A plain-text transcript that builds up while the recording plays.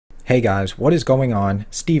Hey guys, what is going on?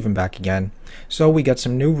 Steven back again. So we got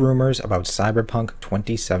some new rumors about Cyberpunk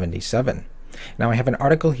 2077. Now I have an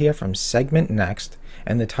article here from Segment Next,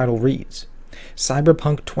 and the title reads,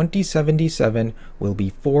 Cyberpunk 2077 will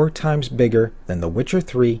be 4 times bigger than The Witcher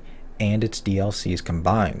 3 and its DLCs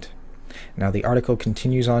combined. Now the article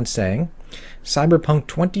continues on saying, Cyberpunk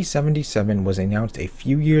 2077 was announced a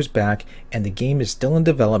few years back and the game is still in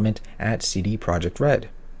development at CD Projekt Red,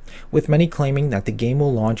 with many claiming that the game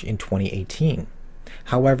will launch in 2018.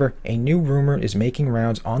 However, a new rumor is making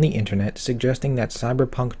rounds on the internet suggesting that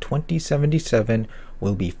Cyberpunk 2077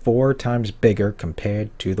 will be 4 times bigger compared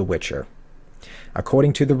to The Witcher.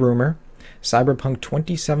 According to the rumor, Cyberpunk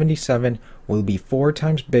 2077 will be 4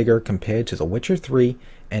 times bigger compared to The Witcher 3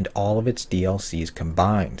 and all of its DLCs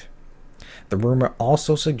combined. The rumor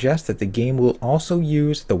also suggests that the game will also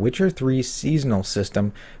use The Witcher 3's seasonal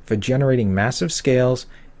system for generating massive scales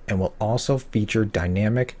and will also feature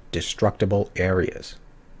dynamic, destructible areas.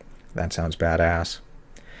 That sounds badass.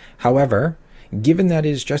 However, given that it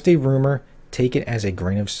is just a rumor, take it as a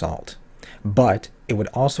grain of salt. But it would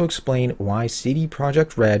also explain why CD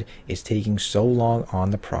Projekt Red is taking so long on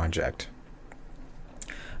the project.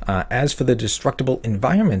 As for the destructible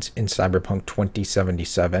environments in Cyberpunk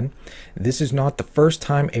 2077, this is not the first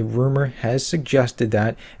time a rumor has suggested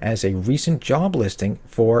that, as a recent job listing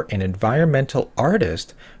for an environmental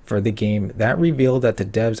artist for the game that revealed that the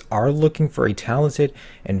devs are looking for a talented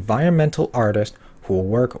environmental artist who will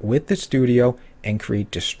work with the studio and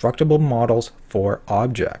create destructible models for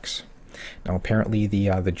objects. Now apparently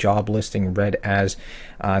the job listing read as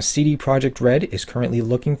CD Projekt Red is currently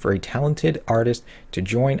looking for a talented artist to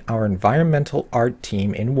join our environmental art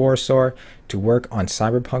team in Warsaw to work on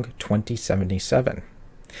Cyberpunk 2077.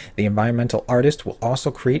 The environmental artist will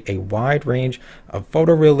also create a wide range of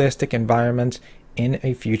photorealistic environments in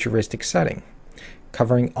a futuristic setting,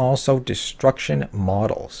 covering also destruction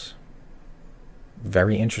models.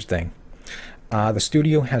 Very interesting. The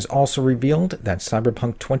studio has also revealed that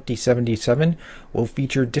Cyberpunk 2077 will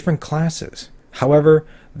feature different classes. However,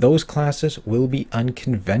 those classes will be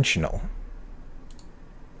unconventional.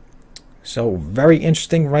 So very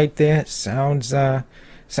interesting right there. Sounds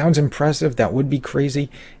impressive. That would be crazy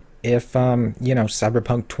if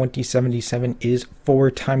Cyberpunk 2077 is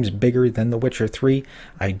 4 times bigger than The Witcher 3.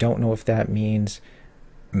 I don't know if that means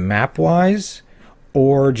map-wise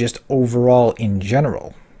or just overall in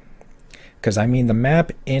general. Because, I mean, the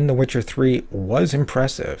map in The Witcher 3 was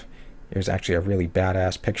impressive. Here's actually a really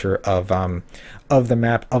badass picture of the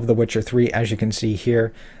map of The Witcher 3. As you can see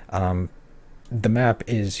here, the map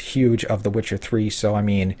is huge of The Witcher 3. So, I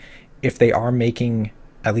mean, if they are making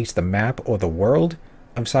at least the map or the world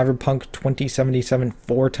of Cyberpunk 2077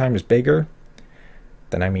 4 times bigger,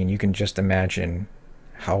 then, I mean, you can just imagine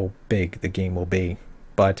how big the game will be.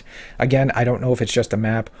 But, again, I don't know if it's just a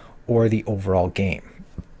map or the overall game.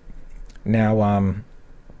 Now,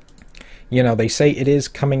 they say it is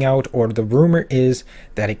coming out, or the rumor is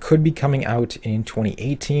that it could be coming out in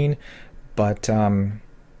 2018, but,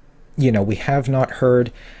 we have not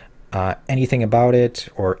heard anything about it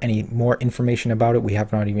or any more information about it. We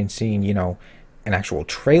have not even seen, an actual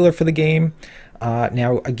trailer for the game.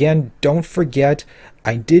 Now, again, don't forget,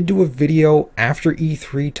 I did do a video after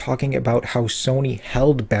E3 talking about how Sony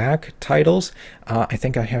held back titles. I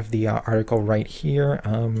think I have the article right here.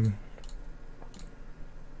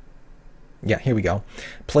 Yeah, here we go.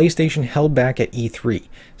 PlayStation held back at E3,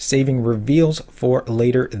 saving reveals for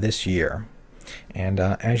later this year. And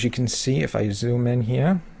as you can see, if I zoom in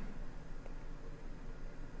here,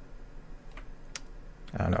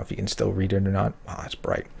 I don't know if you can still read it or not. Oh, it's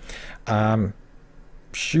bright. Shushi,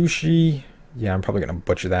 yeah, I'm probably going to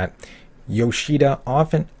butcher that. Yoshida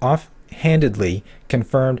offhandedly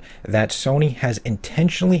confirmed that Sony has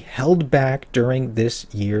intentionally held back during this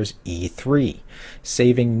year's E3,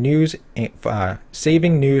 saving news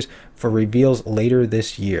for reveals later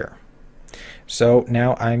this year. So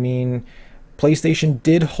now, I mean, PlayStation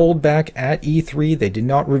did hold back at E3. They did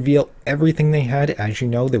not reveal everything they had. As you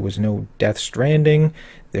know, there was no Death Stranding.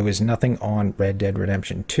 There was nothing on Red Dead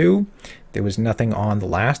Redemption 2. There was nothing on The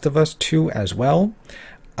Last of Us 2 as well.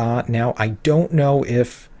 Now, I don't know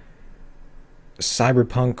if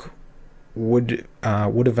Cyberpunk would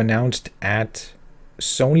have announced at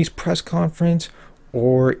Sony's press conference,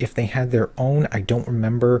 or if they had their own. I don't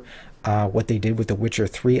remember what they did with The Witcher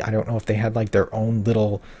 3. I don't know if they had like their own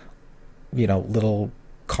little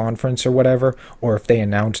conference or whatever, or if they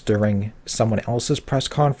announced during someone else's press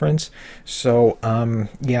conference. So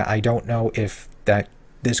yeah, I don't know if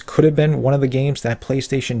this could have been one of the games that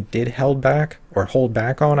PlayStation did hold back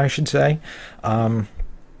on, I should say.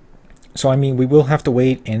 So I mean, we will have to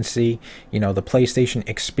wait and see. You know, the PlayStation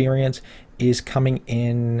Experience is coming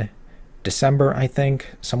in December, I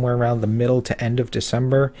think, somewhere around the middle to end of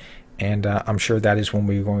December, and I'm sure that is when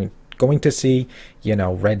we're going to see, you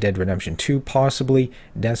know, Red Dead Redemption 2, possibly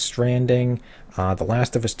Death Stranding, The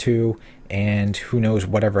Last of Us 2, and who knows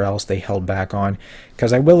whatever else they held back on.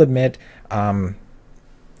 Because I will admit,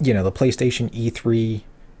 you know, the PlayStation E3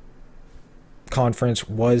 conference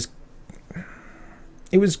was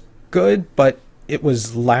good, but it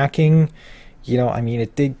was lacking. You know, I mean,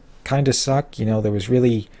 it did kind of suck. You know, there was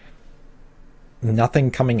really nothing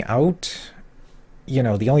coming out. You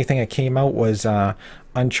know, the only thing that came out was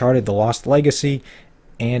Uncharted: The Lost Legacy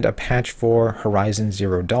and a patch for Horizon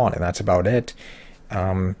Zero Dawn, and that's about it.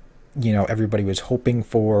 You know, everybody was hoping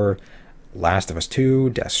for Last of Us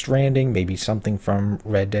 2, Death Stranding, maybe something from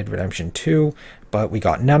Red Dead Redemption 2, but we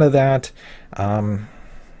got none of that.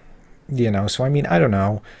 You know, so I mean, I don't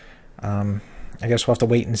know. I guess we'll have to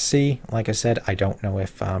wait and see. Like I said, I don't know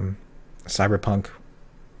if Cyberpunk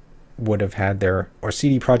would have had their, or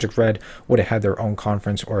CD Projekt Red would have had their own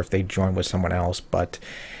conference, or if they joined with someone else. But,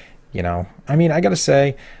 you know, I mean, I gotta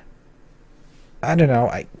say, I don't know.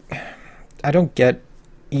 I don't get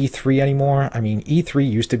E3 anymore. I mean, E3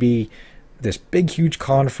 used to be this big, huge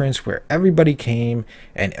conference where everybody came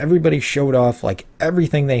and everybody showed off like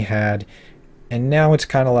everything they had. And now it's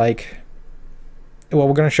kind of like, well,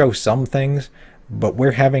 we're going to show some things, but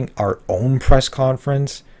we're having our own press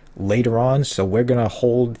conference later on, so we're going to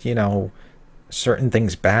hold, you know, certain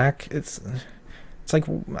things back. It's like,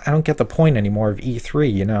 I don't get the point anymore of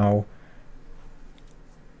E3, you know.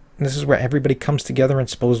 This is where everybody comes together and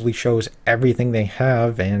supposedly shows everything they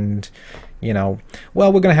have, and, you know,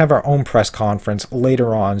 well, we're going to have our own press conference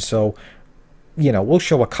later on, so, you know, we'll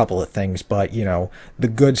show a couple of things, but, you know, the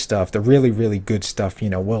good stuff, the really, really good stuff, you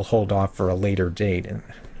know, we'll hold off for a later date. And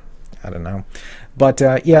I don't know. But,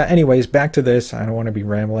 yeah, anyways, back to this. I don't want to be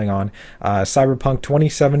rambling on. Cyberpunk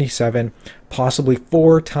 2077, possibly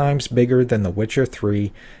 4 times bigger than The Witcher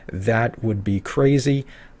 3. That would be crazy.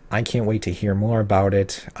 I can't wait to hear more about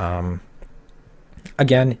it.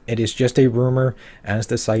 Again, it is just a rumor, as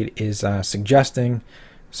the site is suggesting.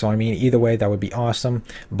 So, I mean, either way, that would be awesome.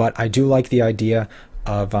 But I do like the idea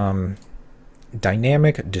of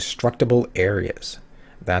dynamic, destructible areas.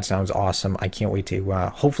 That sounds awesome. I can't wait to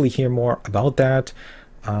hopefully hear more about that.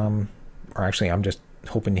 Or actually, I'm just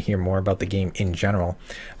hoping to hear more about the game in general.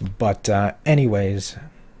 But anyways,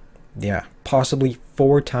 yeah, possibly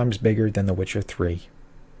 4 times bigger than The Witcher 3.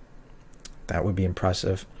 That would be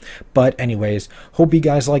impressive. But anyways, hope you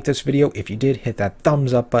guys liked this video. If you did, hit that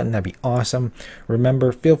thumbs up button. That'd be awesome.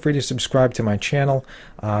 Remember, feel free to subscribe to my channel.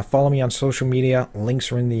 Follow me on social media.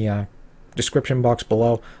 Links are in the description box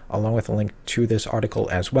below, along with a link to this article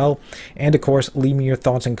as well. And of course, leave me your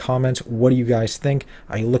thoughts and comments. What do you guys think?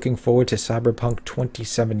 Are you looking forward to Cyberpunk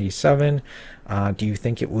 2077? Do you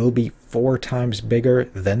think it will be 4 times bigger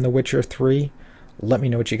than The Witcher 3? Let me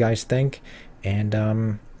know what you guys think.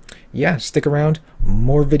 And yeah, stick around.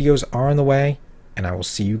 More videos are on the way, and I will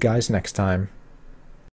see you guys next time.